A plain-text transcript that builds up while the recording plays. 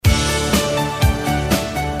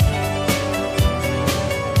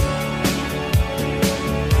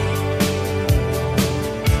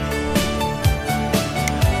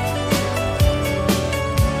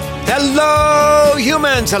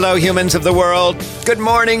humans. Hello, humans of the world. Good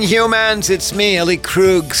morning, humans. It's me, Ellie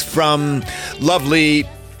Krug's from lovely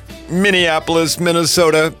Minneapolis,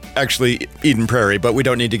 Minnesota. Actually, Eden Prairie, but we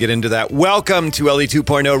don't need to get into that. Welcome to Ellie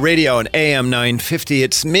 2.0 Radio on AM 950.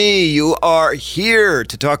 It's me. You are here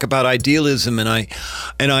to talk about idealism, and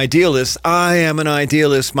an idealist. I am an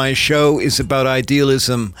idealist. My show is about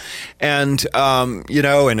idealism, and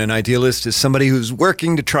an idealist is somebody who's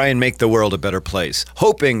working to try and make the world a better place,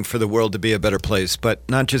 hoping for the world to be a better place, but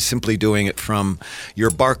not just simply doing it from your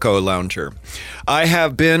Barco lounger. I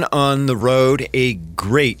have been on the road a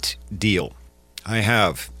great deal. I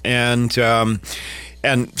have. And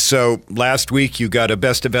so last week you got a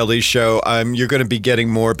Best of Ellie's show. You're going to be getting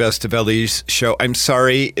more Best of Ellie's show. I'm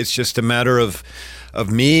sorry. It's just a matter of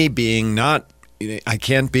me being I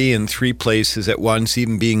can't be in three places at once.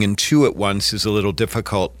 Even being in two at once is a little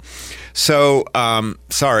difficult. So,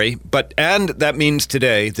 sorry. And that means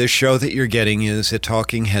today, the show that you're getting is a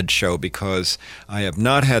talking head show because I have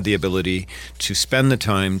not had the ability to spend the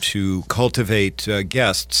time to cultivate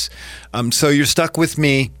guests. So you're stuck with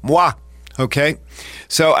me. Moi. Okay?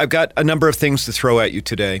 So I've got a number of things to throw at you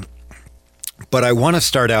today. But I want to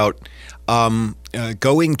start out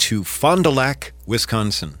going to Fond du Lac,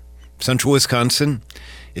 Wisconsin. Central Wisconsin.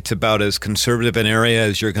 It's about as conservative an area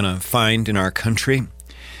as you're going to find in our country.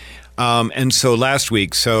 And so last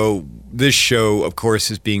week, this show, of course,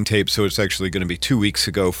 is being taped, so it's actually going to be 2 weeks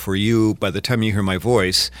ago for you by the time you hear my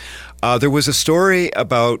voice. There was a story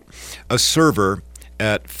about a server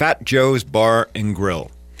at Fat Joe's Bar and Grill.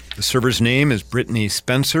 The server's name is Brittany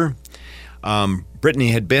Spencer. Brittany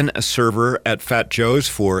had been a server at Fat Joe's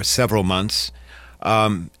for several months.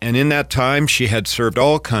 And in that time, she had served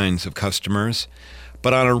all kinds of customers.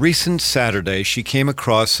 But on a recent Saturday, she came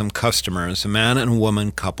across some customers, a man and a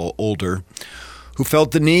woman couple, older, who felt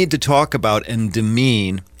the need to talk about and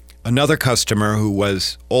demean another customer who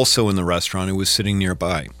was also in the restaurant, who was sitting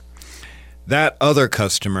nearby. That other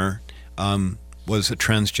customer was a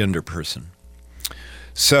transgender person.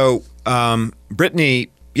 So Brittany,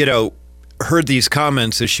 heard these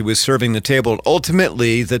comments as she was serving the table.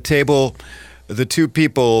 Ultimately, the two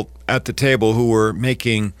people at the table who were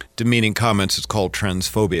making demeaning comments, it's called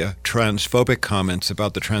transphobia, transphobic comments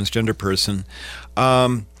about the transgender person,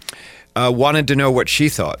 wanted to know what she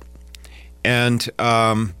thought. And,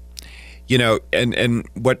 and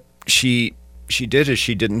what she did is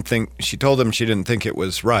she told them she didn't think it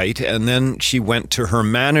was right. And then she went to her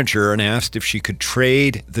manager and asked if she could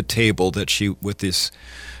trade the table with this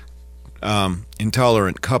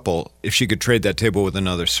intolerant couple, if she could trade that table with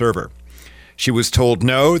another server. She was told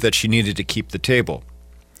no, that she needed to keep the table.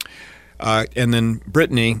 And then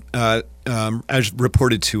Brittany, as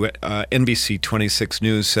reported to NBC 26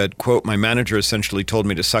 News, said, quote, "My manager essentially told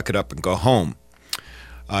me to suck it up and go home."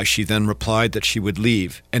 She then replied that she would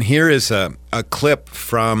leave. And here is a clip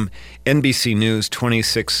from NBC News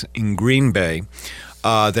 26 in Green Bay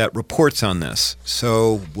that reports on this.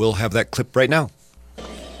 So we'll have that clip right now.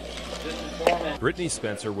 Brittany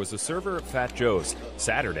Spencer was a server at Fat Joe's.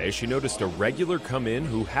 Saturday, she noticed a regular come in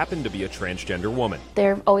who happened to be a transgender woman.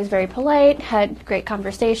 They're always very polite, had great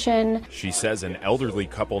conversation. She says an elderly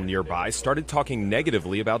couple nearby started talking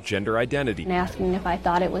negatively about gender identity. And asking if I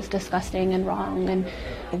thought it was disgusting and wrong and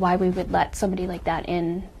why we would let somebody like that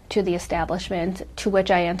in to the establishment, to which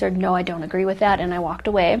I answered, no, I don't agree with that, and I walked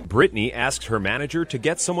away. Brittany asked her manager to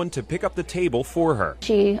get someone to pick up the table for her.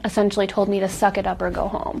 She essentially told me to suck it up or go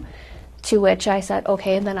home. To which I said,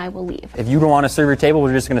 okay, then I will leave. If you don't want to serve your table,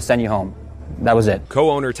 we're just going to send you home. That was it.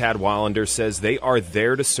 Co-owner Tad Wallander says they are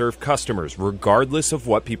there to serve customers, regardless of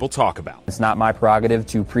what people talk about. It's not my prerogative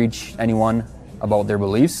to preach anyone about their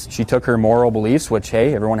beliefs. She took her moral beliefs, which,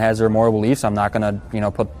 hey, everyone has their moral beliefs. I'm not going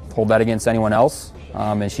to, hold that against anyone else.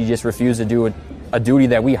 And she just refused to do a duty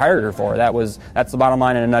that we hired her for. That's the bottom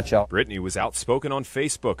line in a nutshell. Brittany was outspoken on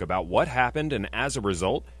Facebook about what happened, and as a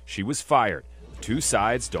result, she was fired. Two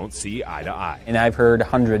sides don't see eye to eye. And I've heard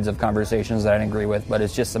hundreds of conversations that I didn't agree with, but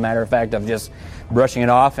it's just a matter of fact of just brushing it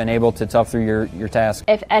off and able to tough through your task.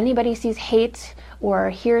 If anybody sees hate or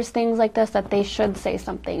hears things like this, that they should say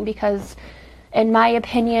something, because in my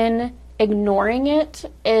opinion, ignoring it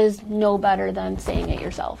is no better than saying it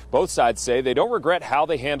yourself. Both sides say they don't regret how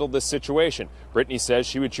they handled this situation. Brittany says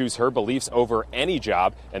she would choose her beliefs over any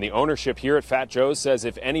job, and the ownership here at Fat Joe's says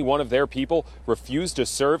if any one of their people refused to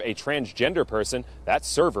serve a transgender person, that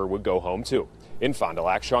server would go home too. In Fond du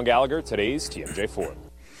Lac, Sean Gallagher, today's TMJ4.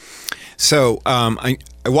 So I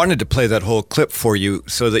I wanted to play that whole clip for you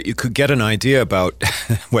so that you could get an idea about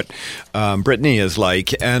what Brittany is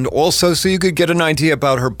like, and also so you could get an idea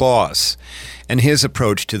about her boss and his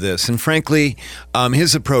approach to this. And frankly,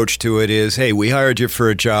 his approach to it is, hey, we hired you for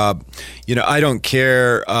a job. You know, I don't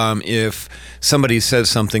care if somebody says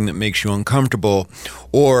something that makes you uncomfortable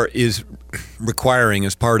or is requiring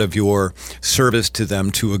as part of your service to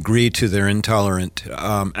them to agree to their intolerant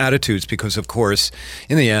attitudes, because, of course,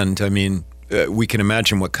 in the end, I mean, we can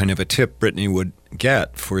imagine what kind of a tip Brittany would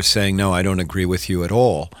get for saying, no, I don't agree with you at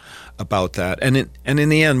all about that. And in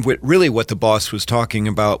the end, what the boss was talking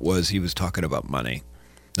about was he was talking about money.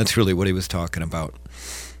 That's really what he was talking about.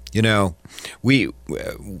 You know, we're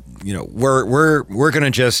going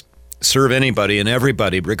to just serve anybody and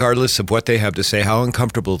everybody, regardless of what they have to say, how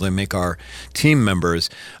uncomfortable they make our team members,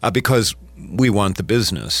 because we want the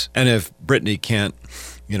business. And if Brittany can't,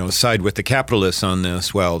 side with the capitalists on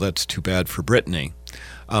this, well, that's too bad for Brittany.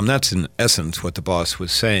 That's in essence what the boss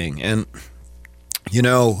was saying. And, in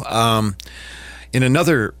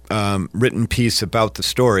another written piece about the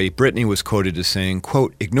story, Brittany was quoted as saying,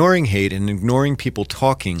 quote, ignoring hate and ignoring people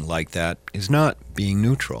talking like that is not being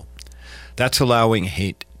neutral. That's allowing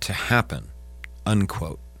hate to happen,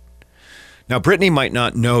 unquote. Now, Brittany might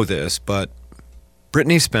not know this, but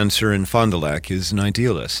Brittany Spencer in Fond du Lac is an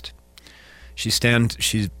idealist. She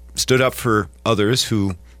stood up for others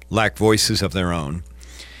who lack voices of their own.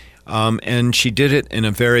 And she did it in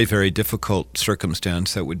a very, very difficult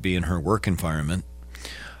circumstance that would be in her work environment.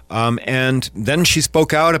 And then she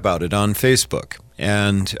spoke out about it on Facebook.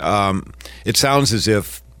 And it sounds as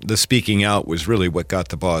if the speaking out was really what got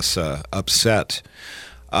the boss upset.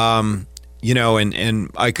 And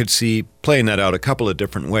I could see playing that out a couple of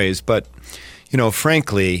different ways. But,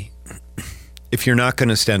 frankly, if you're not going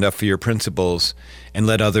to stand up for your principles and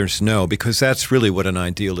let others know, because that's really what an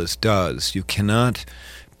idealist does. You cannot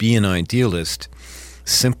be an idealist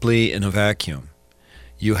simply in a vacuum.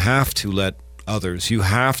 You have to let others, you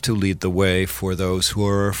have to lead the way for those who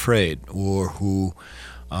are afraid or who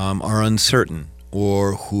are uncertain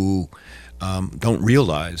or who don't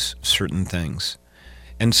realize certain things.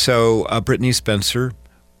 And so Brittany Spencer,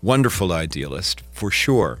 wonderful idealist for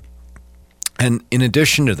sure. And in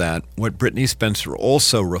addition to that, what Brittany Spencer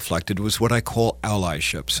also reflected was what I call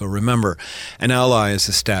allyship. So remember, an ally is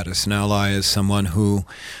a status. An ally is someone who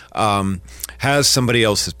has somebody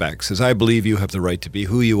else's back. Says, I believe you have the right to be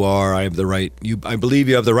who you are. I believe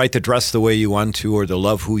you have the right to dress the way you want to or to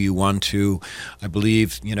love who you want to. I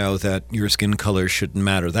believe, that your skin color shouldn't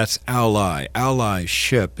matter. That's ally.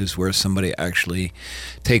 Allyship is where somebody actually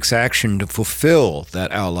takes action to fulfill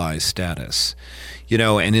that ally status.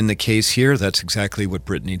 And in the case here, that's exactly what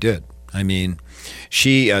Brittany did. I mean,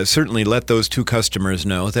 she certainly let those two customers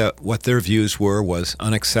know that what their views were was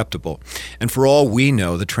unacceptable. And for all we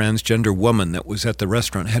know, the transgender woman that was at the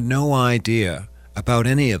restaurant had no idea about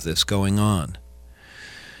any of this going on.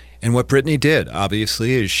 And what Brittany did,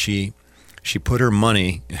 obviously, is she put her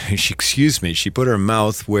she put her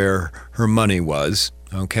mouth where her money was,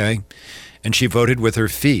 okay? And she voted with her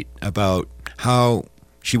feet about how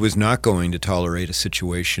she was not going to tolerate a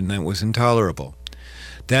situation that was intolerable.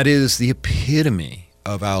 That is the epitome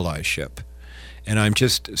of allyship. And I'm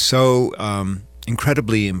just so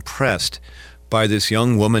incredibly impressed by this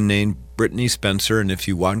young woman named Brittany Spencer. And if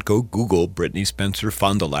you want, go Google Brittany Spencer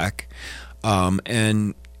Fond du Lac,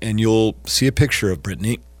 and you'll see a picture of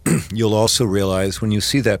Brittany. You'll also realize when you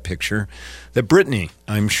see that picture that Brittany,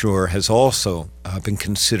 I'm sure, has also been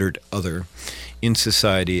considered other in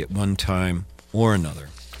society at one time or another.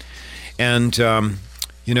 And,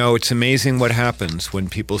 it's amazing what happens when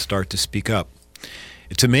people start to speak up.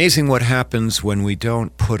 It's amazing what happens when we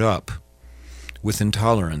don't put up with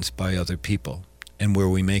intolerance by other people and where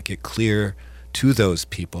we make it clear to those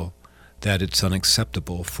people that it's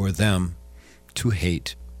unacceptable for them to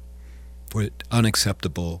hate,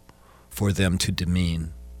 unacceptable for them to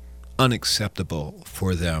demean, unacceptable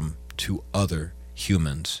for them to other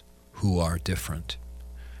humans who are different.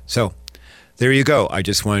 So, there you go. I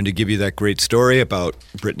just wanted to give you that great story about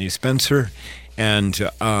Brittany Spencer and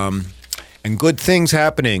good things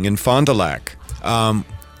happening in Fond du Lac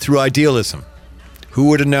through idealism. Who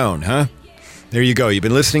would have known, huh? There you go. You've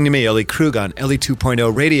been listening to me, Ellie Krug, on Ellie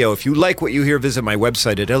 2.0 Radio. If you like what you hear, visit my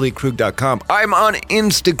website at elliekrug.com. I'm on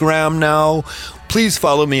Instagram now. Please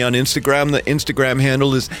follow me on Instagram. The Instagram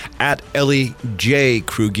handle is at Ellie J.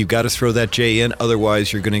 Krug. You've got to throw that J in.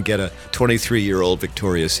 Otherwise, you're going to get a 23-year-old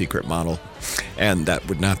Victoria's Secret model. And that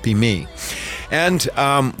would not be me. And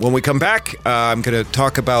when we come back, I'm going to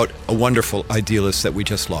talk about a wonderful idealist that we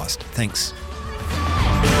just lost. Thanks.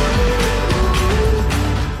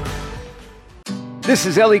 This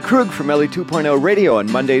is Ellie Krug from Ellie 2.0 Radio on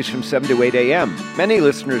Mondays from 7 to 8 a.m. Many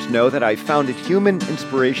listeners know that I founded Human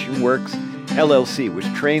Inspiration Works, LLC, which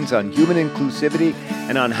trains on human inclusivity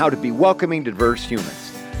and on how to be welcoming to diverse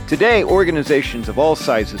humans. Today, organizations of all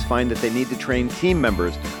sizes find that they need to train team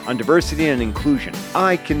members on diversity and inclusion.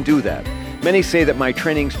 I can do that. Many say that my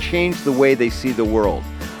trainings change the way they see the world.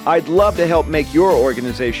 I'd love to help make your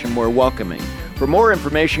organization more welcoming. For more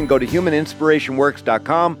information, go to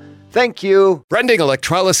humaninspirationworks.com. Thank you. Brending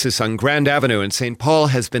Electrolysis on Grand Avenue in St. Paul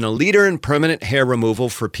has been a leader in permanent hair removal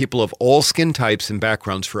for people of all skin types and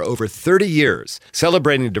backgrounds for over 30 years,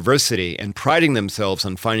 celebrating diversity and priding themselves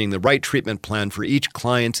on finding the right treatment plan for each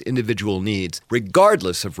client's individual needs,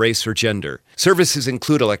 regardless of race or gender. Services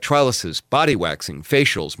include electrolysis, body waxing,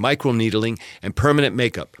 facials, microneedling, and permanent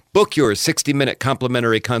makeup. Book your 60-minute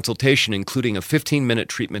complimentary consultation, including a 15-minute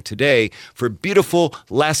treatment today for beautiful,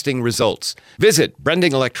 lasting results. Visit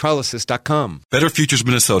brendingelectrolysis.com. Better Futures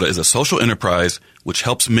Minnesota is a social enterprise which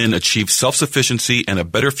helps men achieve self-sufficiency and a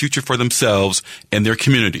better future for themselves and their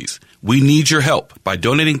communities. We need your help. By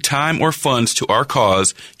donating time or funds to our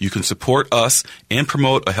cause, you can support us and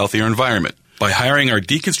promote a healthier environment. By hiring our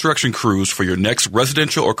deconstruction crews for your next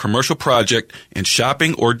residential or commercial project and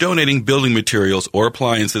shopping or donating building materials or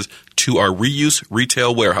appliances to our reuse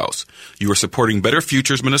retail warehouse, you are supporting Better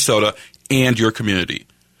Futures Minnesota and your community.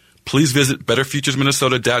 Please visit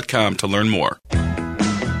betterfuturesminnesota.com to learn more. And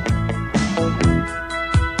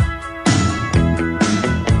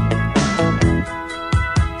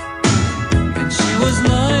she was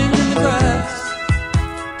lying in the grass,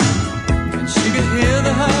 and she could hear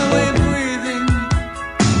the highway breathing,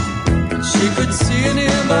 and she could see a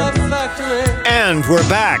nearby factory. And we're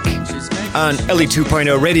back on Ellie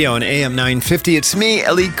 2.0 Radio on AM 950. It's me,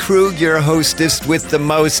 Ellie Krug, your hostess with the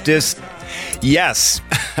mostest. Yes.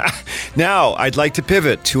 Now, I'd like to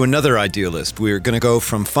pivot to another idealist. We're going to go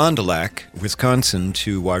from Fond du Lac, Wisconsin,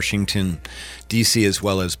 to Washington, D.C., as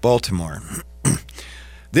well as Baltimore.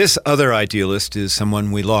 This other idealist is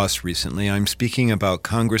someone we lost recently. I'm speaking about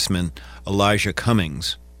Congressman Elijah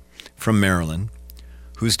Cummings from Maryland,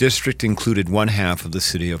 whose district included one half of the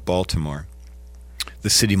city of Baltimore, the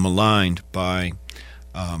city maligned by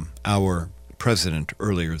our president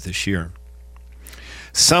earlier this year.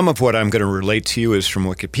 Some of what I'm going to relate to you is from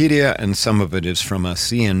Wikipedia, and some of it is from a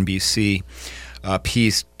CNBC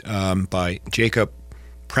piece by Jacob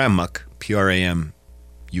Pramuk,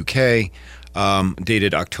 P-R-A-M-U-K,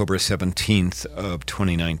 dated October 17th of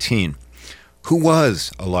 2019. Who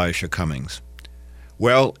was Elijah Cummings?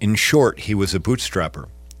 Well, in short, he was a bootstrapper.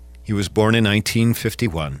 He was born in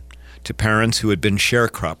 1951 to parents who had been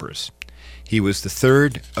sharecroppers. He was the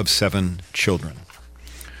third of 7 children.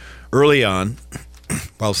 Early on,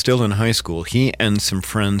 while still in high school, he and some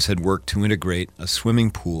friends had worked to integrate a swimming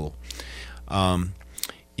pool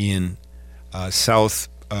in South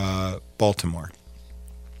Baltimore.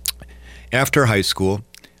 After high school,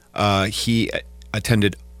 he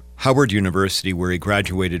attended Howard University, where he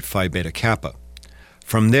graduated Phi Beta Kappa.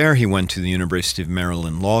 From there, he went to the University of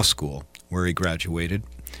Maryland Law School, where he graduated.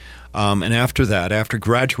 And after that, after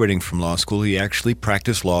graduating from law school, he actually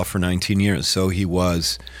practiced law for 19 years. So he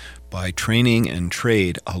was, by training and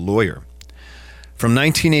trade, a lawyer. From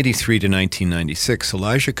 1983 to 1996,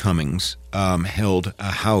 Elijah Cummings held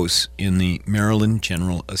a house in the Maryland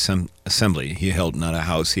General Assembly. He held not a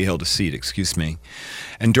house, he held a seat, excuse me.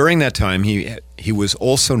 And during that time, he was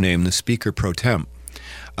also named the Speaker Pro Tem.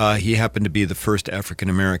 He happened to be the first African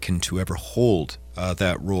American to ever hold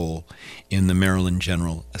that role in the Maryland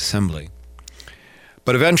General Assembly.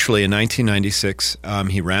 But eventually, in 1996,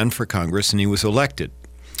 he ran for Congress and he was elected.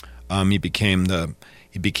 He became the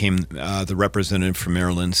representative for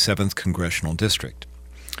Maryland's 7th Congressional District.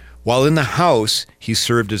 While in the House, he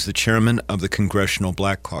served as the chairman of the Congressional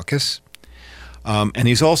Black Caucus, and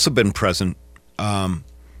he's also been present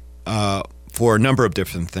for a number of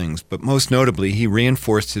different things, but most notably, he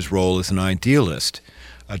reinforced his role as an idealist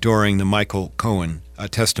during the Michael Cohen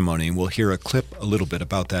testimony. We'll hear a little bit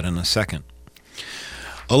about that in a second.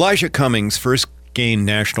 Elijah Cummings first gained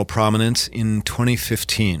national prominence in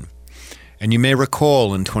 2015. And you may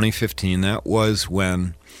recall in 2015, that was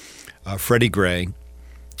when Freddie Gray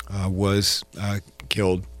was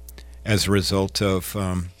killed as a result of,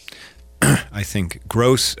 I think,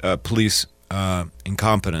 gross police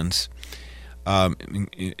incompetence,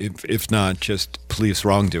 if not just police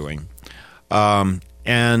wrongdoing.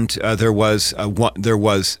 And there was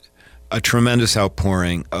a tremendous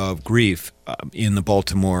outpouring of grief in the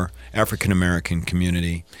Baltimore African-American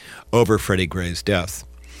community over Freddie Gray's death.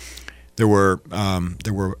 There were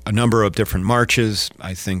a number of different marches.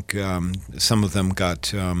 I think some of them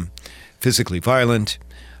got physically violent,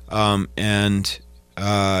 and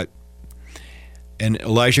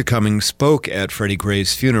Elijah Cummings spoke at Freddie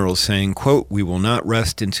Gray's funeral saying, quote, "We will not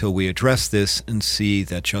rest until we address this and see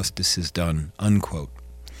that justice is done," unquote.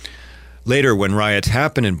 Later, when riots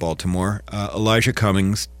happened in Baltimore, Elijah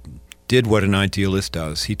Cummings did what an idealist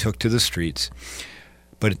does. He took to the streets,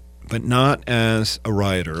 but not as a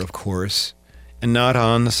rioter, of course, and not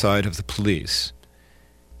on the side of the police.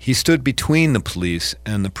 He stood between the police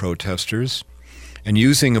and the protesters, and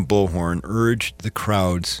using a bullhorn urged the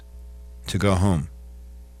crowds to go home.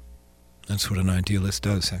 That's what an idealist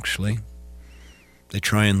does, actually. They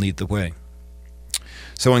try and lead the way.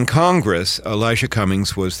 So in Congress, Elijah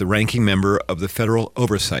Cummings was the ranking member of the Federal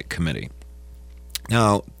Oversight Committee.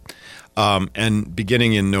 Now, and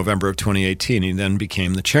beginning in November of 2018, he then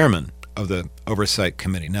became the chairman of the Oversight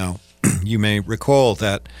Committee. Now, you may recall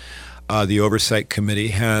that the Oversight Committee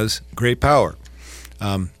has great power.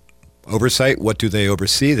 Oversight, what do they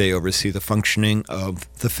oversee? They oversee the functioning of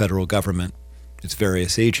the federal government, its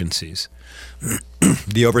various agencies.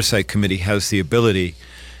 The Oversight Committee has the ability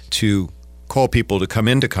to call people to come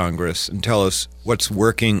into Congress and tell us what's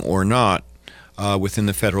working or not within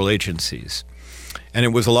the federal agencies. And it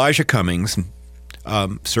was Elijah Cummings,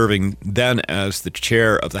 serving then as the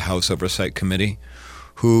chair of the House Oversight Committee,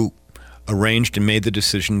 who arranged and made the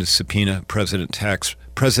decision to subpoena President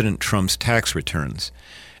Trump's tax returns.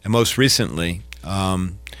 And most recently,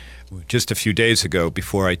 just a few days ago,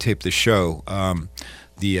 before I taped the show,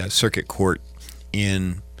 the Circuit Court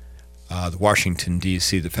in the Washington,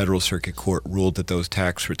 D.C., the Federal Circuit Court ruled that those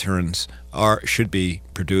tax returns should be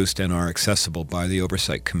produced and are accessible by the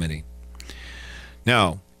Oversight Committee.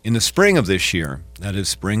 Now, in the spring of this year, that is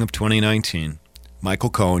spring of 2019,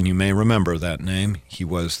 Michael Cohen, you may remember that name. He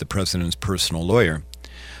was the president's personal lawyer.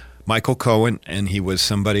 Michael Cohen, and he was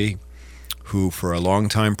somebody who for a long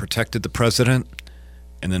time protected the president,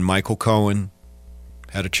 and then Michael Cohen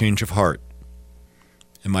had a change of heart.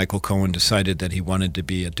 And Michael Cohen decided that he wanted to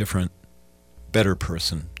be a different, better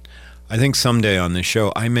person. I think someday on this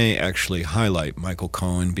show I may actually highlight Michael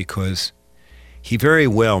Cohen because he very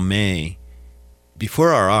well may, before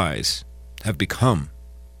our eyes, have become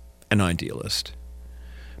an idealist.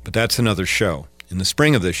 But that's another show. In the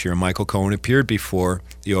spring of this year, Michael Cohen appeared before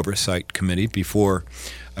the Oversight Committee, before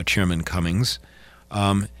Chairman Cummings,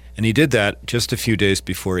 and he did that just a few days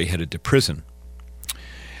before he headed to prison.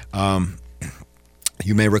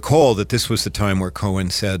 You may recall that this was the time where Cohen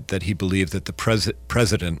said that he believed that the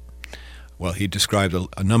president, well, he described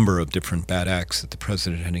a number of different bad acts that the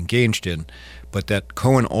president had engaged in, but that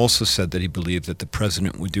Cohen also said that he believed that the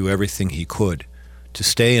president would do everything he could to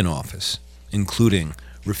stay in office, including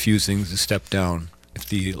refusing to step down if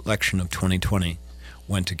the election of 2020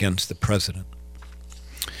 went against the president.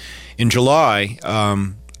 In July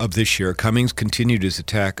of this year, Cummings continued his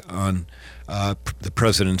attack on the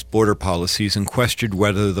president's border policies and questioned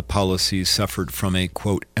whether the policies suffered from a,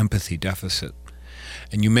 quote, empathy deficit.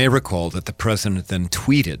 And you may recall that the president then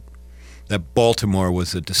tweeted that Baltimore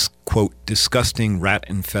was a, quote, disgusting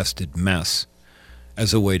rat-infested mess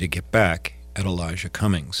as a way to get back at Elijah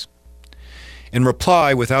Cummings. In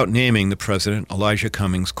reply, without naming the president, Elijah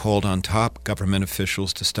Cummings called on top government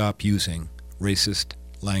officials to stop using racist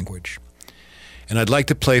language. And I'd like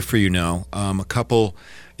to play for you now a couple,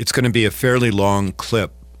 it's going to be a fairly long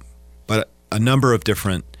clip, but a number of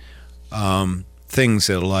different things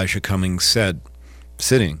that Elijah Cummings said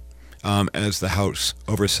sitting as the House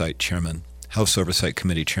Oversight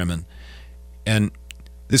Committee chairman. And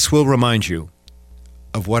this will remind you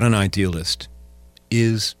of what an idealist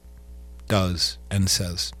is, does, and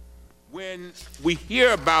says. When we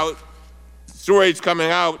hear about stories coming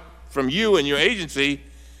out from you and your agency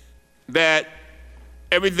that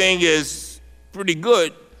everything is pretty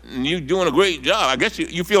good and you're doing a great job, I guess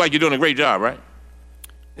you feel like you're doing a great job, right?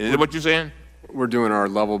 Is that what you're saying? We're doing our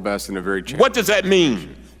level best in a very challenging. What does that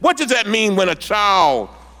mean? What does that mean when a child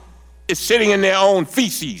is sitting in their own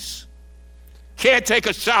feces, can't take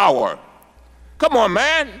a shower? Come on,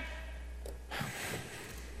 man.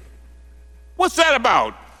 What's that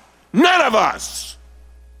about? None of us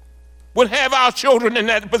would have our children in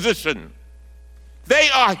that position. They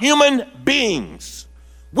are human beings.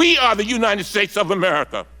 We are the United States of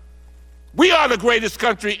America. We are the greatest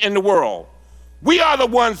country in the world. We are the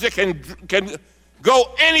ones that can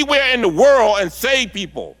go anywhere in the world and save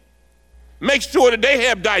people. Make sure that they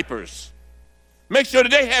have diapers. Make sure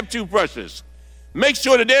that they have toothbrushes. Make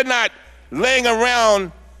sure that they're not laying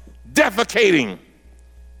around defecating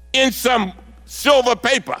in some silver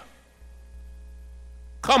paper.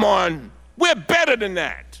 Come on, we're better than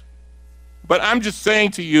that. But I'm just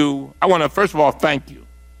saying to you, I want to first of all thank you.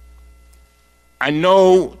 I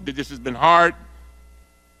know that this has been hard.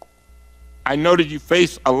 I know that you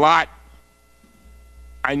face a lot.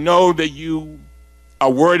 I know that you are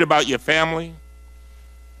worried about your family.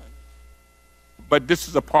 But this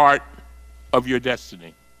is a part of your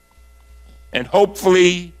destiny. And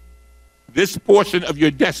hopefully, this portion of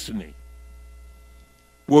your destiny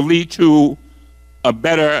will lead to a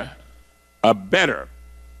better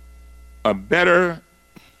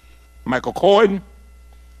Michael Cohen,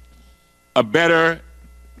 a better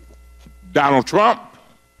Donald Trump,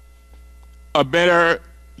 a better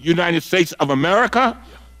United States of America,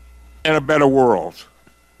 and a better world.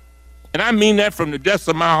 And I mean that from the depths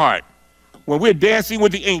of my heart. When we're dancing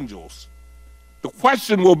with the angels, the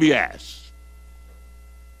question will be asked,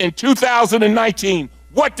 in 2019,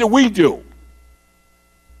 what did we do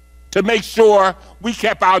to make sure we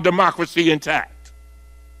kept our democracy intact?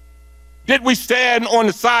 Did we stand on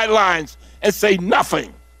the sidelines and say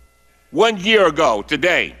nothing? 1 year ago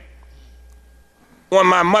today, on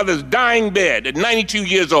my mother's dying bed at 92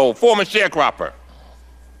 years old, former sharecropper,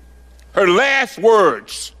 her last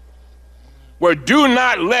words were, "Do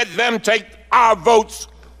not let them take our votes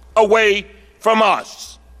away from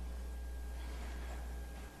us."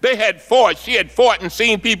 She had fought and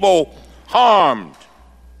seen people harmed,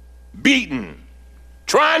 beaten,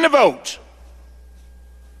 trying to vote.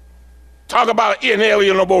 Talk about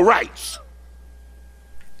inalienable rights.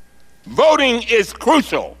 Voting is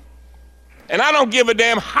crucial, and I don't give a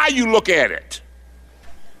damn how you look at it.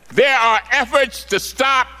 There are efforts to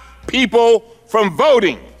stop people from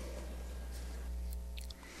voting.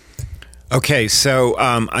 Okay, so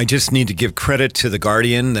I just need to give credit to The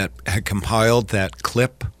Guardian that had compiled that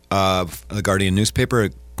clip of the Guardian newspaper,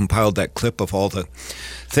 compiled that clip of all the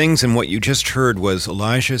things. And what you just heard was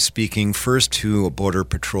Elijah speaking first to a Border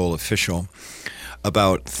Patrol official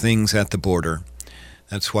about things at the border.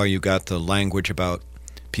 That's why you got the language about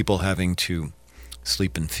people having to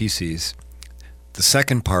sleep in feces. The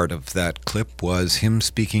second part of that clip was him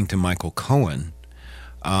speaking to Michael Cohen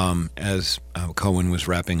as Cohen was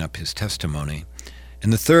wrapping up his testimony.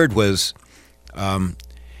 And the third was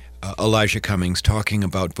Elijah Cummings talking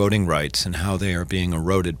about voting rights and how they are being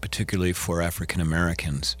eroded, particularly for African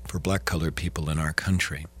Americans, for black-colored people in our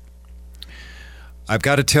country. I've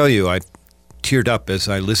got to tell you, I teared up as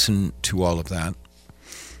I listened to all of that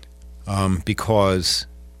because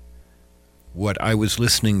what I was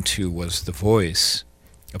listening to was the voice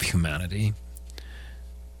of humanity,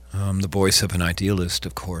 the voice of an idealist,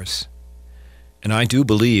 of course. And I do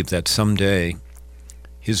believe that someday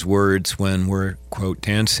his words when we're, quote,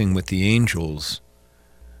 dancing with the angels,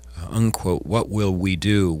 unquote, what will we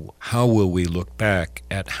do? How will we look back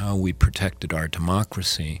at how we protected our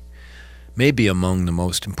democracy? May be among the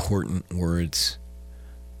most important words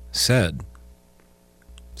said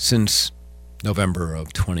since November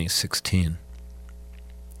of 2016.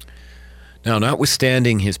 Now,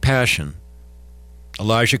 notwithstanding his passion,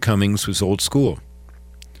 Elijah Cummings was old school.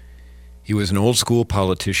 He was an old school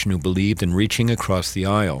politician who believed in reaching across the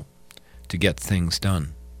aisle to get things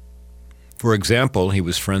done. For example, he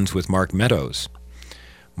was friends with Mark Meadows.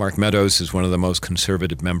 Mark Meadows is one of the most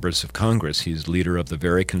conservative members of Congress. He's leader of the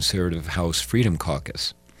very conservative House Freedom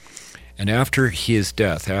Caucus. And after his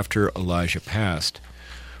death, after Elijah passed,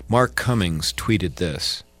 Mark Cummings tweeted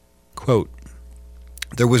this, quote,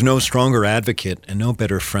 "There was no stronger advocate and no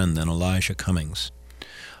better friend than Elijah Cummings.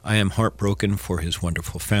 I am heartbroken for his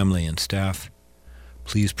wonderful family and staff.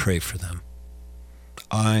 Please pray for them.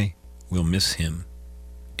 I will miss him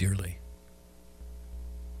dearly."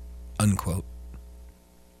 Unquote.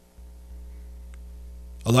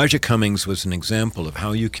 Elijah Cummings was an example of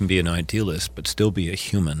how you can be an idealist but still be a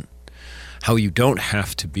human, how you don't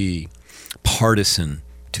have to be partisan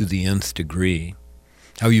to the nth degree,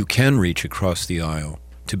 how you can reach across the aisle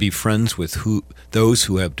to be friends with those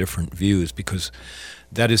who have different views, because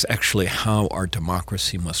that is actually how our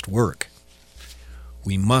democracy must work.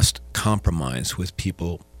 We must compromise with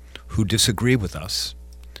people who disagree with us.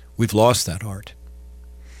 We've lost that art.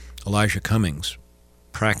 Elijah Cummings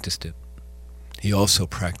practiced it. He also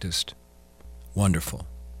practiced wonderful,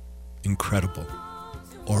 incredible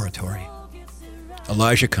oratory.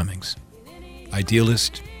 Elijah Cummings,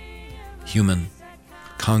 idealist, human,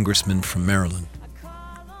 congressman from Maryland.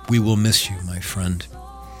 We will miss you, my friend.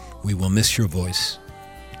 We will miss your voice,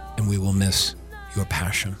 and we will miss your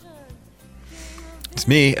passion. It's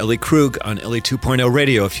me, Ellie Krug, on Ellie 2.0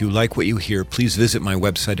 Radio. If you like what you hear, please visit my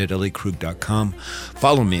website at elliekrug.com.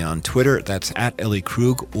 Follow me on Twitter, that's at Ellie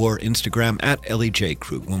Krug, or Instagram at Ellie J.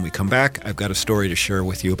 Krug. When we come back, I've got a story to share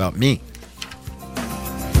with you about me.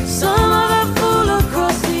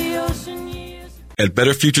 At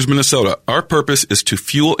Better Futures Minnesota, our purpose is to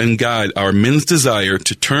fuel and guide our men's desire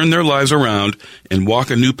to turn their lives around and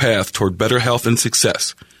walk a new path toward better health and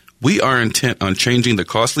success. We are intent on changing the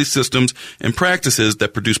costly systems and practices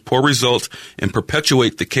that produce poor results and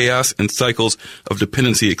perpetuate the chaos and cycles of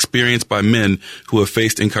dependency experienced by men who have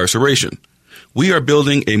faced incarceration. We are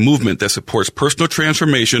building a movement that supports personal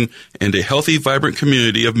transformation and a healthy, vibrant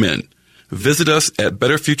community of men. Visit us at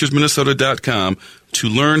betterfuturesminnesota.com to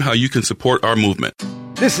learn how you can support our movement.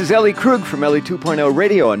 This is Ellie Krug from Ellie 2.0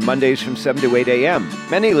 Radio on Mondays from 7 to 8 a.m.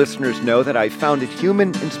 Many listeners know that I founded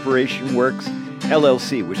Human Inspiration Works,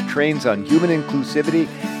 LLC, which trains on human inclusivity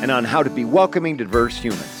and on how to be welcoming to diverse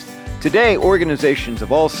humans. Today, organizations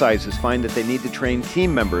of all sizes find that they need to train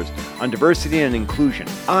team members on diversity and inclusion.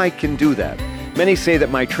 I can do that. Many say that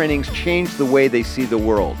my trainings change the way they see the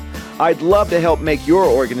world. I'd love to help make your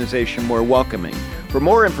organization more welcoming. For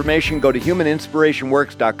more information, go to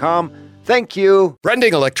humaninspirationworks.com. Thank you.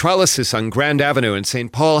 Brending Electrolysis on Grand Avenue in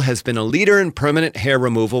St. Paul has been a leader in permanent hair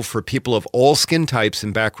removal for people of all skin types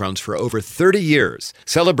and backgrounds for over 30 years,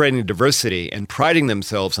 celebrating diversity and priding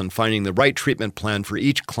themselves on finding the right treatment plan for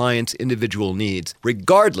each client's individual needs,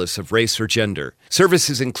 regardless of race or gender.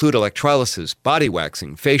 Services include electrolysis, body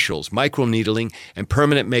waxing, facials, microneedling, and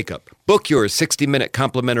permanent makeup. Book your 60-minute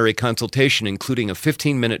complimentary consultation, including a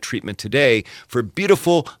 15-minute treatment today for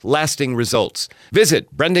beautiful, lasting results.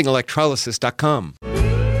 Visit brendingelectrolysis.com.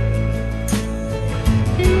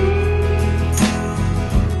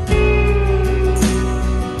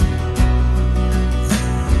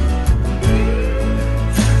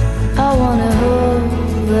 I wanna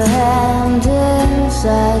hold the hand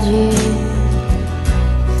inside you.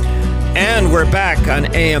 And we're back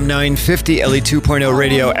on AM 950, Ellie 2.0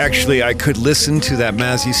 Radio. Actually, I could listen to that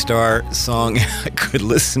Mazzy Star song. I could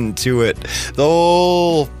listen to it the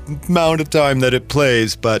whole amount of time that it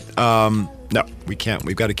plays. But no, we can't.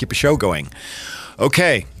 We've got to keep a show going.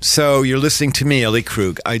 Okay, so you're listening to me, Ellie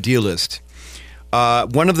Krug, idealist.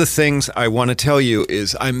 One of the things I want to tell you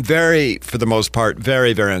is I'm for the most part,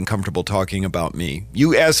 very, very uncomfortable talking about me.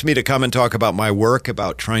 You asked me to come and talk about my work,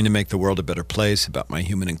 about trying to make the world a better place, about my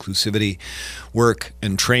human inclusivity work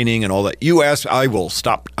and training and all that. You asked, I will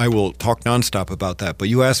talk nonstop about that, but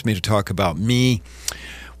you asked me to talk about me.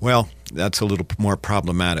 Well, that's a little more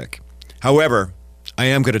problematic. However, I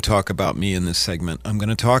am going to talk about me in this segment. I'm going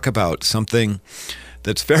to talk about something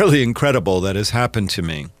that's fairly incredible that has happened to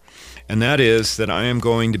me. And that is that I am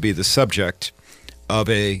going to be the subject of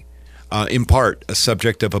in part, a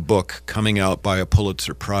subject of a book coming out by a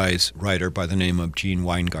Pulitzer Prize writer by the name of Gene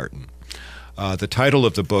Weingarten. The title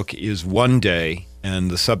of the book is One Day,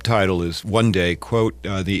 and the subtitle is One Day, quote,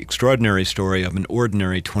 the extraordinary story of an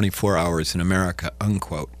ordinary 24 hours in America,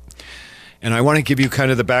 unquote. And I want to give you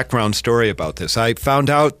kind of the background story about this. I found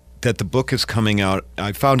out that the book is coming out.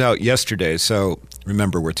 I found out yesterday, so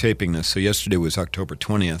remember, we're taping this, so yesterday was October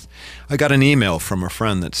 20th. I got an email from a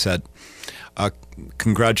friend that said,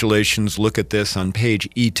 congratulations, look at this on page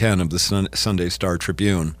E10 of the Sunday Star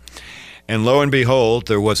Tribune. And lo and behold,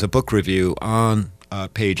 there was a book review on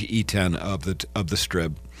page E10 of the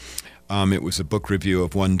Strib. It was a book review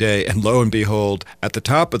of One Day, and lo and behold, at the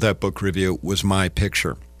top of that book review was my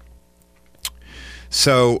picture.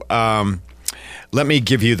 So, let me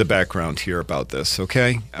give you the background here about this,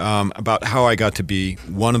 okay? About how I got to be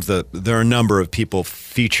there are a number of people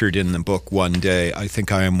featured in the book One Day. I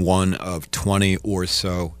think I am one of 20 or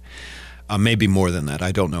so, maybe more than that.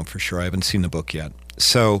 I don't know for sure. I haven't seen the book yet.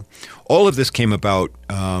 So all of this came about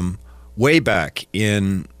way back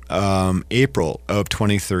in April of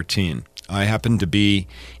 2013. I happened to be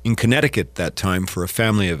in Connecticut that time for a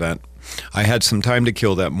family event. I had some time to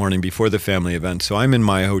kill that morning before the family event, so I'm in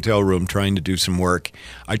my hotel room trying to do some work.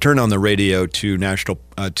 I turn on the radio to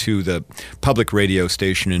the public radio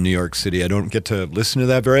station in New York City. I don't get to listen to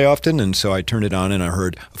that very often, and so I turned it on and I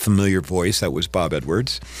heard a familiar voice. That was Bob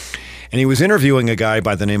Edwards. And he was interviewing a guy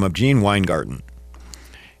by the name of Gene Weingarten.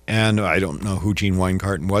 And I don't know who Gene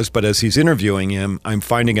Weingarten was, but as he's interviewing him, I'm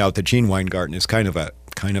finding out that Gene Weingarten is kind of a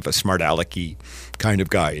smart alecky kind of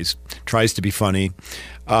guy. He tries to be funny.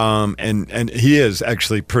 And he is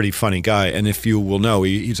actually a pretty funny guy. And if you will know,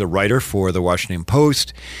 he's a writer for the Washington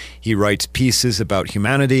Post. He writes pieces about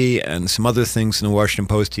humanity and some other things in the Washington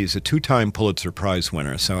Post. He's a 2-time Pulitzer Prize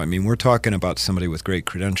winner. So, I mean, we're talking about somebody with great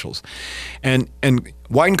credentials. And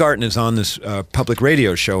Weingarten is on this public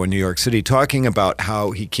radio show in New York City talking about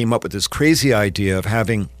how he came up with this crazy idea of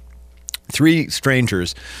having 3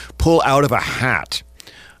 strangers pull out of a hat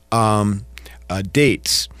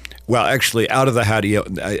dates. Well, actually, out of the hat,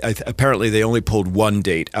 apparently they only pulled one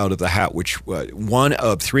date out of the hat, which one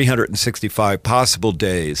of 365 possible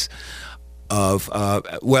days of,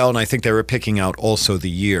 and I think they were picking out also the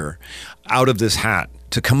year, out of this hat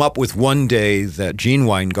to come up with one day that Gene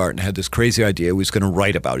Weingarten had this crazy idea he was going to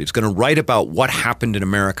write about. He was going to write about what happened in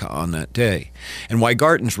America on that day. And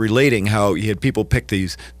Weingarten's relating how he had people pick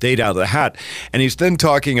these date out of the hat. And he's then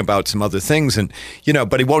talking about some other things, and,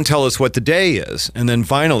 but he won't tell us what the day is. And then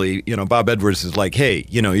finally, Bob Edwards is like, hey,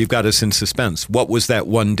 you've got us in suspense. What was that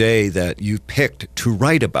one day that you picked to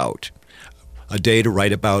write about? A day to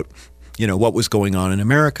write about what was going on in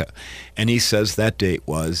America. And he says that date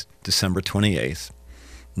was December 28th,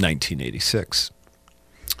 1986.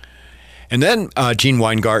 And then Gene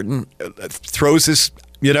Weingarten throws this,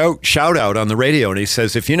 shout out on the radio, and he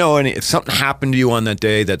says, if something happened to you on that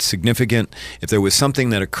day that's significant, if there was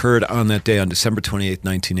something that occurred on that day on December 28th,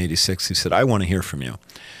 1986, he said, I want to hear from you.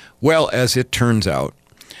 Well, as it turns out,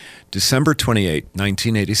 December 28th,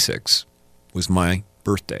 1986 was my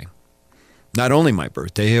birthday. Not only my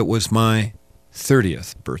birthday, it was my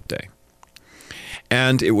 30th birthday.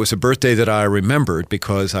 And it was a birthday that I remembered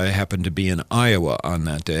because I happened to be in Iowa on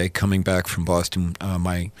that day, coming back from Boston.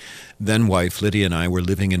 My then wife, Lydia, and I were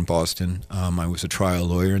living in Boston. I was a trial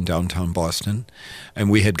lawyer in downtown Boston. And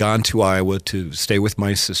we had gone to Iowa to stay with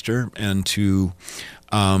my sister and to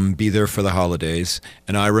be there for the holidays.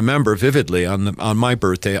 And I remember vividly on my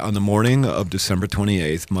birthday, on the morning of December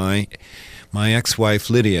 28th, my ex-wife,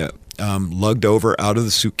 Lydia, lugged over out of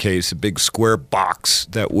the suitcase a big square box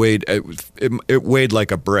that weighed it weighed like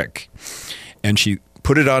a brick, and she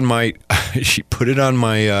put it on my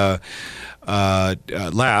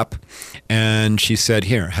lap, and she said,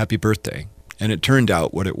 "Here, happy birthday." And it turned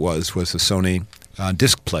out what it was a Sony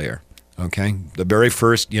disc player. Okay, the very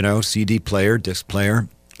first CD player, disc player.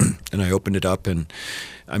 And I opened it up, and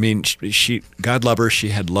I mean, she God love her, she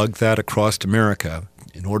had lugged that across America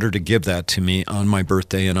in order to give that to me on my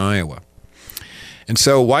birthday in Iowa. And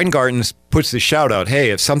so Weingarten puts the shout out, hey,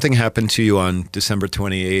 if something happened to you on December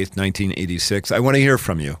 28th, 1986, I want to hear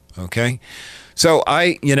from you, okay? So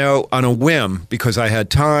I, on a whim, because I had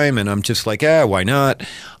time and I'm just like, why not?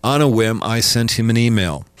 On a whim, I sent him an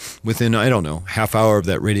email within, half hour of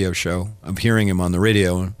that radio show, of hearing him on the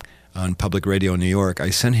radio, on public radio in New York. I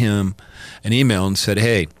sent him an email and said,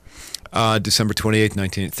 hey, December 28th,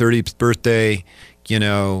 1930th birthday,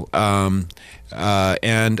 and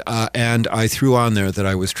I threw on there that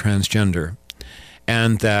I was transgender,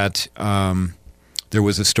 and that there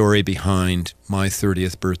was a story behind my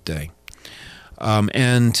 30th birthday,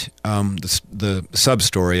 and the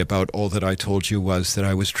sub-story about all that I told you was that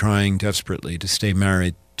I was trying desperately to stay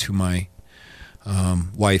married to my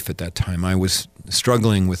wife at that time. I was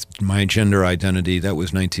struggling with my gender identity. That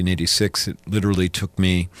was 1986. It literally took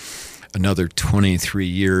me another 23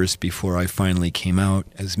 years before I finally came out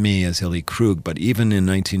as me, as Ellie Krug. But even in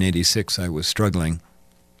 1986, I was struggling.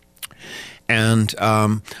 And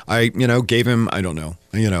I, gave him, a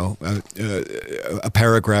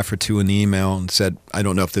paragraph or two in the email and said, I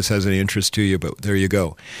don't know if this has any interest to you, but there you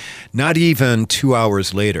go. Not even 2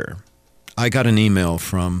 hours later, I got an email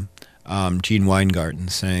from Gene Weingarten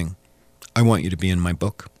saying, I want you to be in my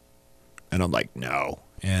book. And I'm like, no.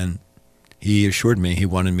 And he assured me he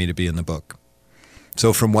wanted me to be in the book.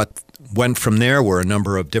 So from what went from there were a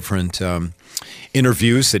number of different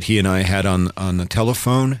interviews that he and I had on the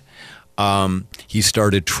telephone. He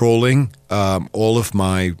started trolling all of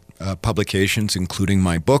my publications, including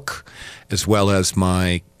my book, as well as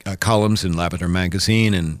my columns in Lavender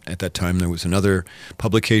Magazine. And at that time, there was another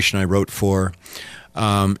publication I wrote for.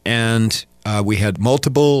 And we had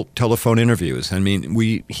multiple telephone interviews. I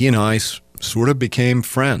mean, he and I sort of became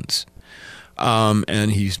friends.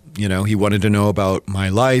 And he wanted to know about my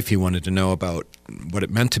life. He wanted to know about what it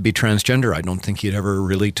meant to be transgender. I don't think he'd ever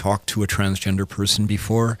really talked to a transgender person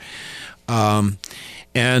before. And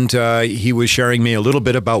he was sharing me a little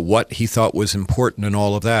bit about what he thought was important and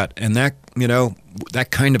all of that. And that,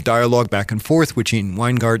 that kind of dialogue back and forth with Gene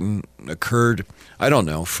Weingarten occurred,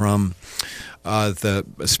 from the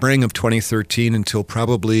spring of 2013 until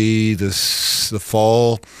probably the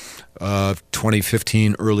fall of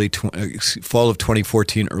 2015, fall of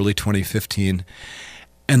 2014, early 2015.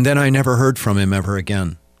 And then I never heard from him ever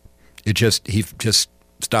again. He just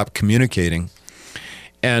stopped communicating.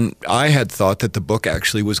 And I had thought that the book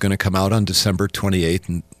actually was going to come out on December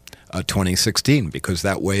 28th, 2016, because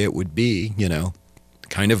that way it would be, it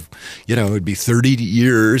would be 30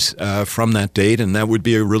 years from that date, and that would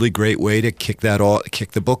be a really great way to kick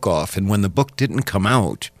the book off. And when the book didn't come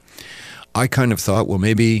out, I kind of thought, well,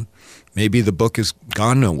 maybe the book has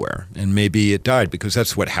gone nowhere, and maybe it died, because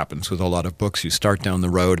that's what happens with a lot of books. You start down the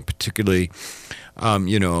road, particularly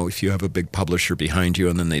If you have a big publisher behind you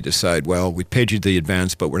and then they decide, well, we paid you the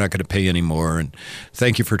advance, but we're not going to pay you anymore, and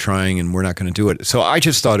thank you for trying, and we're not going to do it. So I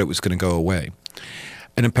just thought it was going to go away.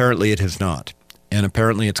 And apparently it has not. And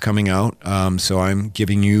apparently it's coming out. So I'm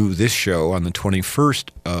giving you this show on the 21st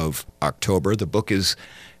of October. The book is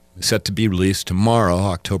set to be released tomorrow,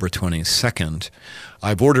 October 22nd.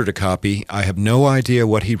 I've ordered a copy. I have no idea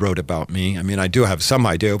what he wrote about me. I mean, I do have some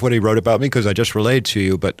idea of what he wrote about me because I just relayed to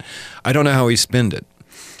you, but I don't know how he spinned it,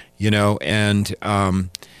 and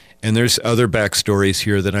there's other backstories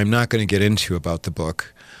here that I'm not going to get into about the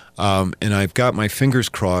book. And I've got my fingers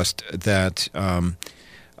crossed that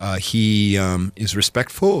he is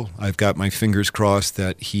respectful. I've got my fingers crossed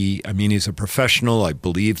that he's a professional. I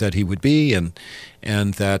believe that he would be, and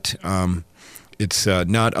that it's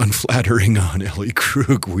not unflattering on Ellie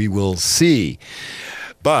Krug. We will see.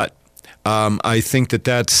 But I think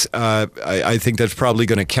that's probably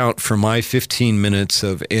going to count for my 15 minutes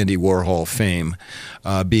of Andy Warhol fame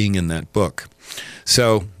being in that book.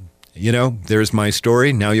 So, there's my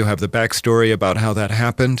story. Now you have the backstory about how that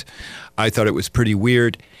happened. I thought it was pretty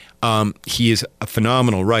weird. He is a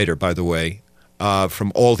phenomenal writer, by the way,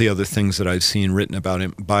 from all the other things that I've seen written about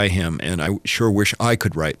him by him, and I sure wish I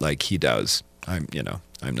could write like he does. I'm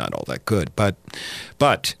not all that good, but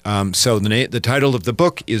so the title of the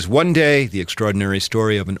book is One Day: The Extraordinary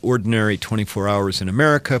Story of an Ordinary 24 Hours in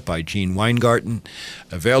America by Gene Weingarten,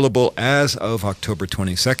 available as of October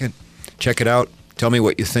 22nd. Check it out. Tell me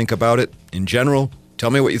what you think about it in general.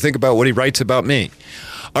 Tell me what you think about what he writes about me.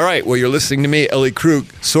 All right, well, you're listening to me, Ellie Krug,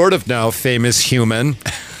 sort of now famous human,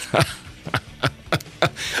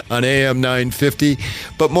 on AM 950,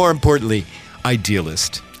 but more importantly,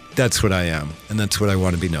 idealist. That's what I am, and that's what I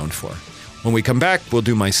want to be known for. When we come back, we'll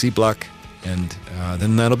do my C block, and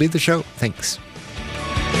then that'll be the show. Thanks.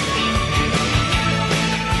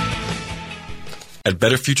 At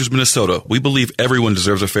Better Futures Minnesota, we believe everyone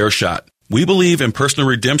deserves a fair shot. We believe in personal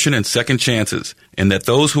redemption and second chances, and that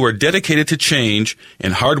those who are dedicated to change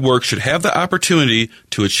and hard work should have the opportunity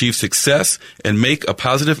to achieve success and make a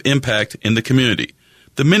positive impact in the community.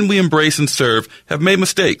 The men we embrace and serve have made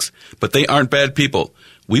mistakes, but they aren't bad people.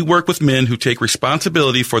 We work with men who take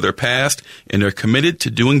responsibility for their past and are committed to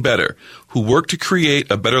doing better, who work to create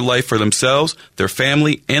a better life for themselves, their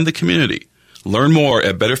family, and the community. Learn more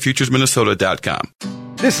at betterfuturesminnesota.com.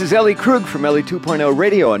 This is Ellie Krug from Ellie 2.0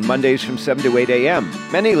 Radio on Mondays from 7 to 8 a.m.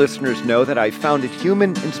 Many listeners know that I founded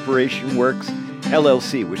Human Inspiration Works,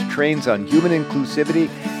 LLC, which trains on human inclusivity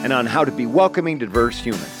and on how to be welcoming to diverse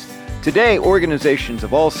humans. Today, organizations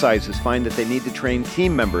of all sizes find that they need to train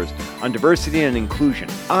team members on diversity and inclusion.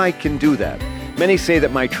 I can do that. Many say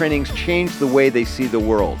that my trainings change the way they see the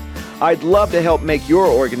world. I'd love to help make your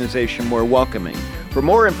organization more welcoming. For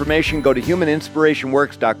more information, go to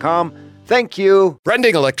humaninspirationworks.com. Thank you.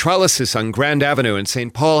 Brending Electrolysis on Grand Avenue in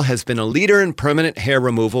St. Paul has been a leader in permanent hair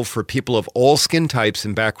removal for people of all skin types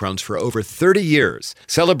and backgrounds for over 30 years,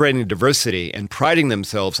 celebrating diversity and priding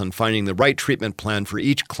themselves on finding the right treatment plan for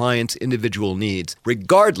each client's individual needs,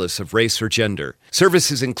 regardless of race or gender.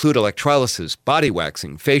 Services include electrolysis, body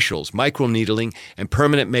waxing, facials, microneedling, and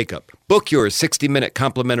permanent makeup. Book your 60-minute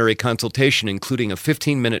complimentary consultation, including a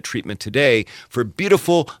 15-minute treatment today for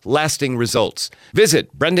beautiful, lasting results.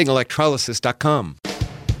 Visit brendingelectrolysis.com.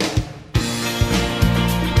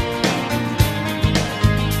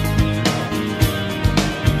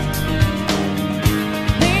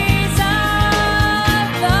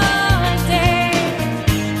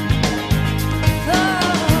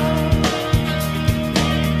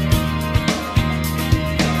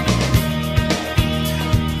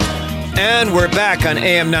 And we're back on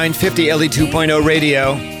AM 950 Ellie 2.0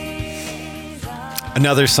 Radio.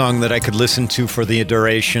 Another song that I could listen to for the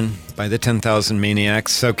duration by the 10,000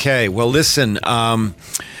 Maniacs. Okay, well, listen.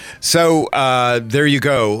 So there you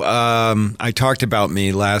go. I talked about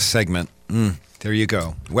me last segment. There you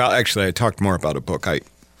go. Well, actually, I talked more about a book. I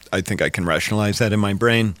think I can rationalize that in my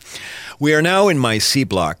brain. We are now in my C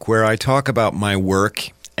block, where I talk about my work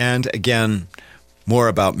and, again, more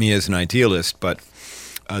about me as an idealist, but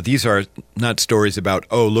these are not stories about,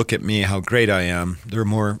 oh, look at me, how great I am. They're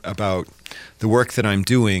more about the work that I'm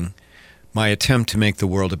doing, my attempt to make the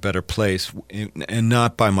world a better place, and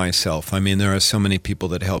not by myself. I mean, there are so many people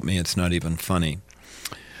that help me, it's not even funny.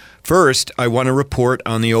 First, I want to report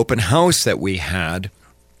on the open house that we had,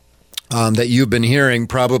 that you've been hearing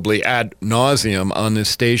probably ad nauseum on this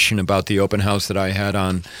station about the open house that I had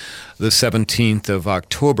on the 17th of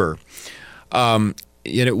October.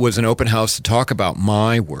 It was an open house to talk about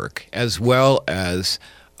my work, as well as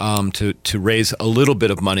to raise a little bit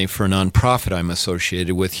of money for a nonprofit I'm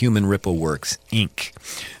associated with, Human Ripple Works, Inc.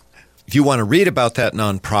 If you want to read about that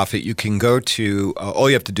nonprofit, you can go to, all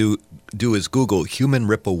you have to do is Google Human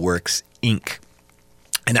Ripple Works, Inc.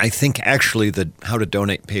 And I think actually the How to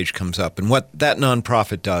Donate page comes up. And what that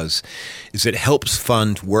nonprofit does is it helps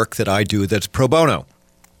fund work that I do that's pro bono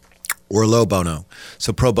or low bono.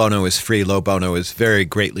 So pro bono is free, low bono is very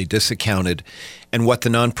greatly discounted. And what the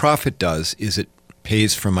nonprofit does is it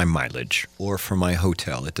pays for my mileage or for my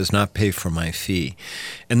hotel. It does not pay for my fee.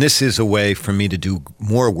 And this is a way for me to do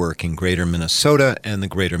more work in greater Minnesota and the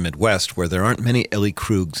greater Midwest where there aren't many Ellie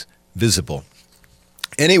Krugs visible.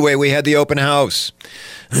 Anyway, we had the open house.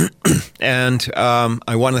 And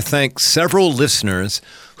I want to thank several listeners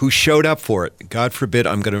who showed up for it. God forbid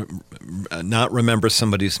I'm going to not remember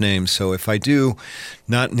somebody's name. So if I do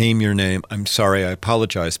not name your name, I'm sorry, I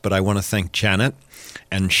apologize. But I want to thank Janet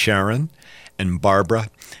and Sharon and Barbara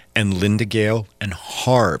and Linda Gale and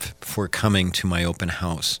Harv for coming to my open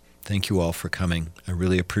house. Thank you all for coming. I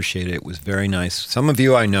really appreciate it. It was very nice. Some of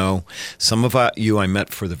you I know. Some of you I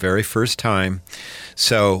met for the very first time.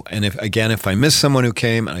 So, and if I missed someone who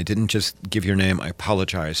came and I didn't just give your name, I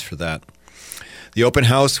apologize for that. The open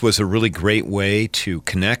house was a really great way to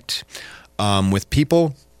connect with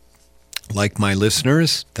people like my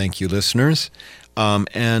listeners. Thank you, listeners.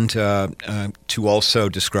 And to also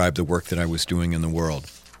describe the work that I was doing in the world.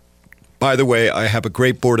 By the way, I have a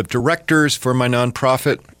great board of directors for my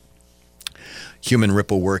nonprofit, Human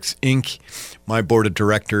Ripple Works, Inc. My board of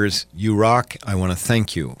directors, you rock. I want to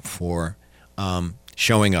thank you for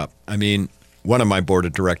showing up. I mean, one of my board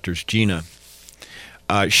of directors, Gina,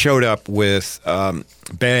 showed up with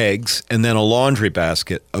bags and then a laundry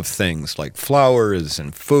basket of things like flowers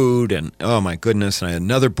and food and, oh my goodness. And I had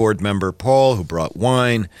another board member, Paul, who brought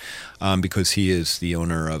wine because he is the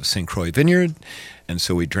owner of St. Croix Vineyard. And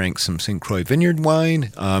so we drank some St. Croix Vineyard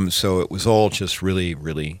wine. So it was all just really,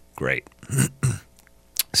 really great.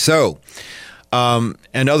 So,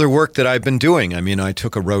 and other work that I've been doing. I mean, I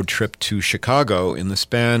took a road trip to Chicago in the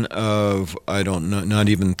span of, I don't know, not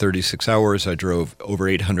even 36 hours. I drove over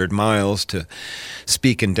 800 miles to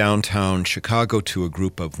speak in downtown Chicago to a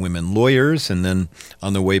group of women lawyers. And then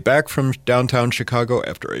on the way back from downtown Chicago,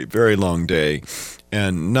 after a very long day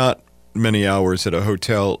and not many hours at a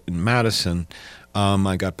hotel in Madison,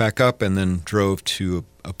 I got back up and then drove to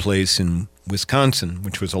a place in Wisconsin,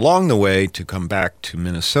 which was along the way to come back to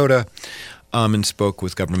Minnesota, and spoke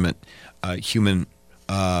with government human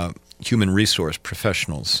resource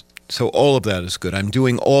professionals. So all of that is good. I'm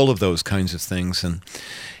doing all of those kinds of things.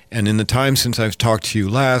 And in the time since I've talked to you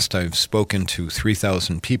last, I've spoken to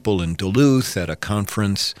 3,000 people in Duluth at a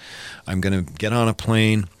conference. I'm going to get on a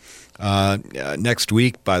plane. Next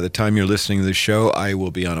week, by the time you're listening to the show, I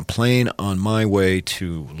will be on a plane on my way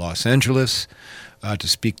to Los Angeles to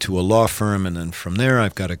speak to a law firm. And then from there,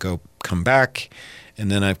 I've got to come back. And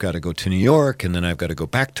then I've got to go to New York. And then I've got to go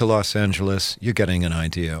back to Los Angeles. You're getting an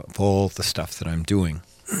idea of all the stuff that I'm doing.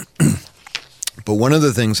 But one of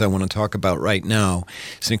the things I want to talk about right now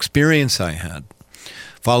is an experience I had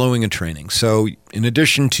following a training. So in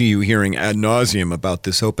addition to you hearing ad nauseum about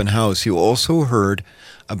this open house, you also heard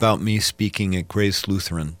about me speaking at Grace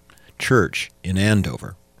Lutheran Church in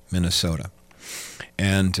Andover, Minnesota.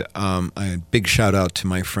 And a big shout out to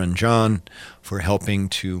my friend John for helping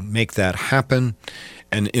to make that happen.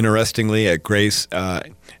 And interestingly, at Grace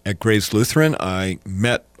Lutheran, I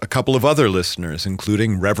met a couple of other listeners,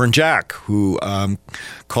 including Reverend Jack, who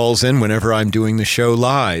calls in whenever I'm doing the show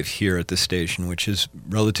live here at the station, which is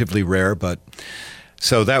relatively rare, but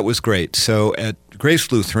so that was great. So at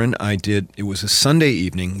Grace Lutheran, it was a Sunday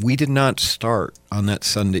evening. We did not start on that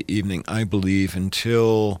Sunday evening, I believe,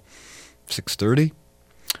 until 6:30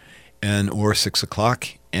 or 6 o'clock.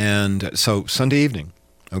 And so Sunday evening,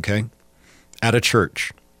 okay, at a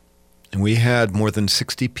church. And we had more than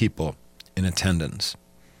 60 people in attendance.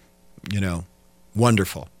 You know,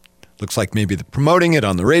 wonderful. Looks like maybe the promoting it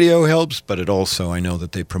on the radio helps, but it also, I know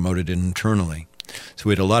that they promoted it internally. So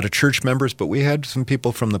we had a lot of church members, but we had some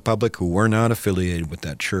people from the public who were not affiliated with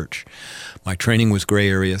that church. My training was gray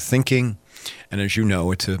area thinking. And as you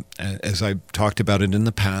know, as I've talked about it in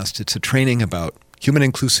the past, it's a training about human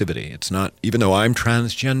inclusivity. It's not, even though I'm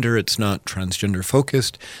transgender, it's not transgender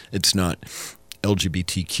focused. It's not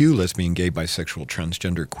LGBTQ, lesbian, gay, bisexual,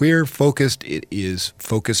 transgender, queer focused. It is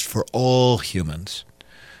focused for all humans,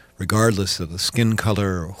 regardless of the skin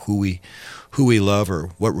color or who we love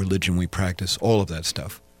or what religion we practice, all of that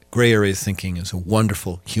stuff. Gray area thinking is a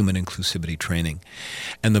wonderful human inclusivity training.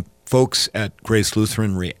 And the folks at Grace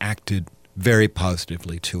Lutheran reacted very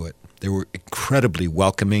positively to it. They were incredibly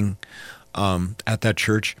welcoming at that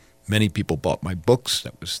church. Many people bought my books.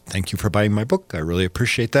 Thank you for buying my book. I really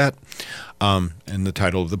appreciate that. And the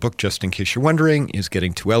title of the book, just in case you're wondering, is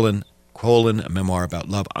Getting to Ellen, a memoir about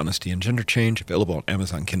love, honesty, and gender change, available on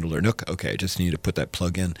Amazon, Kindle, or Nook. Okay, I just need to put that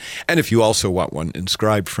plug in. And if you also want one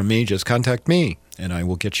inscribed from me, just contact me, and I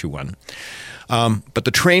will get you one. But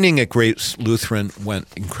the training at Grace Lutheran went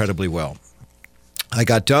incredibly well. I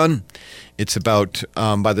got done. It's about,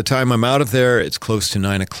 by the time I'm out of there, it's close to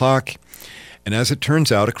 9 o'clock. And as it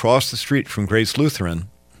turns out, across the street from Grace Lutheran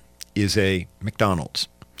is a McDonald's.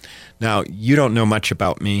 Now, you don't know much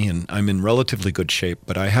about me, and I'm in relatively good shape,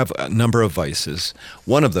 but I have a number of vices.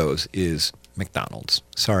 One of those is McDonald's.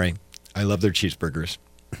 Sorry, I love their cheeseburgers.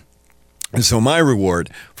 And so my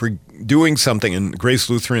reward for doing something, in Grace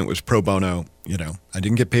Lutheran, it was pro bono, I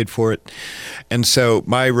didn't get paid for it. And so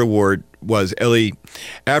my reward was, Ellie,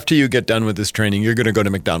 after you get done with this training, you're going to go to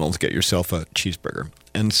McDonald's, get yourself a cheeseburger.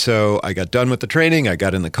 And so I got done with the training. I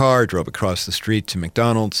got in the car, drove across the street to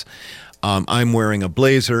McDonald's. I'm wearing a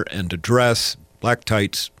blazer and a dress, black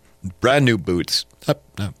tights, brand new boots,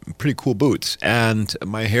 pretty cool boots. And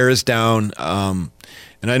my hair is down, and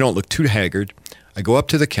I don't look too haggard. I go up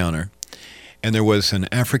to the counter, and there was an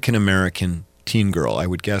African-American teen girl, I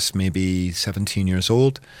would guess maybe 17 years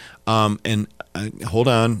old. Hold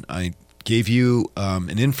on, I gave you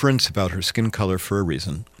an inference about her skin color for a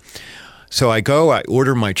reason. So I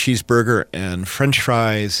order my cheeseburger and French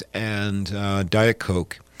fries and Diet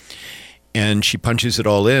Coke. And she punches it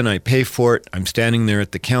all in. I pay for it. I'm standing there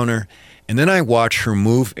at the counter. And then I watch her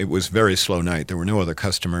move. It was a very slow night. There were no other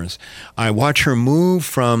customers. I watch her move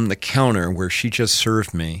from the counter where she just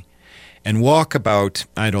served me and walk about,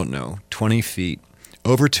 20 feet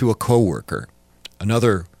over to a coworker,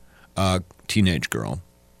 another teenage girl.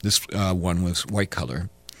 This one was white color.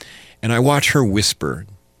 And I watch her whisper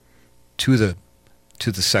to the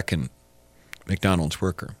second McDonald's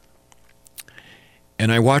worker.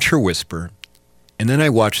 And I watch her whisper, and then I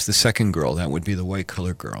watch the second girl, that would be the white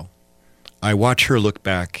collar girl. I watch her look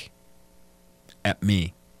back at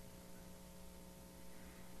me.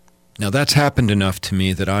 Now that's happened enough to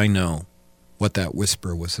me that I know what that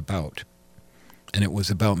whisper was about. And it was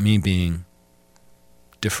about me being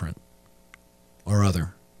different or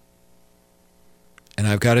other. And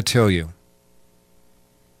I've got to tell you,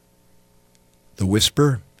 the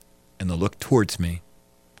whisper and the look towards me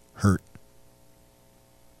hurt.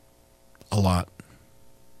 A lot.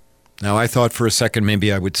 Now, I thought for a second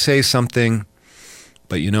maybe I would say something,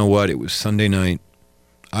 but you know what? It was Sunday night.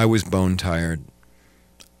 I was bone tired.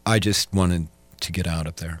 I just wanted to get out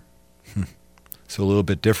of there. So a little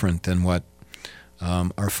bit different than what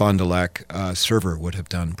our Fond du Lac server would have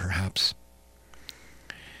done, perhaps.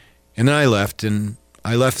 And then I left,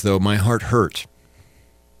 though, my heart hurt.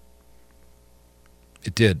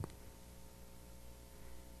 It did.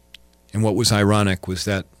 And what was ironic was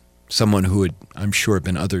that someone who had, I'm sure,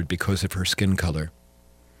 been othered because of her skin color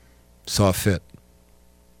saw fit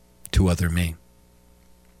to other me.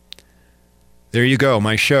 There you go,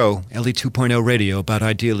 my show, Ellie 2.0 Radio, about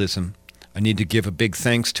idealism. I need to give a big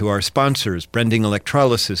thanks to our sponsors, Brending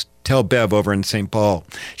Electrolysis, Tell Bev over in St. Paul.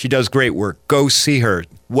 She does great work. Go see her.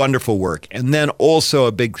 Wonderful work. And then also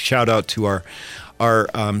a big shout out to our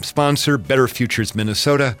sponsor, Better Futures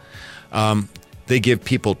Minnesota. They give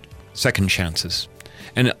people second chances.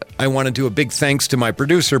 And I want to do a big thanks to my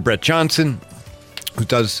producer, Brett Johnson, who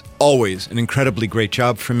does always an incredibly great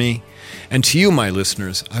job for me. And to you, my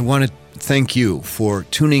listeners, I want to thank you for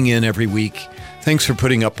tuning in every week. Thanks for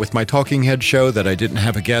putting up with my talking head show that I didn't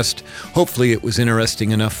have a guest. Hopefully it was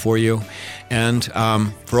interesting enough for you. And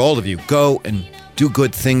for all of you, go and do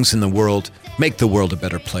good things in the world. Make the world a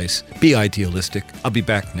better place. Be idealistic. I'll be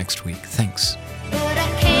back next week. Thanks.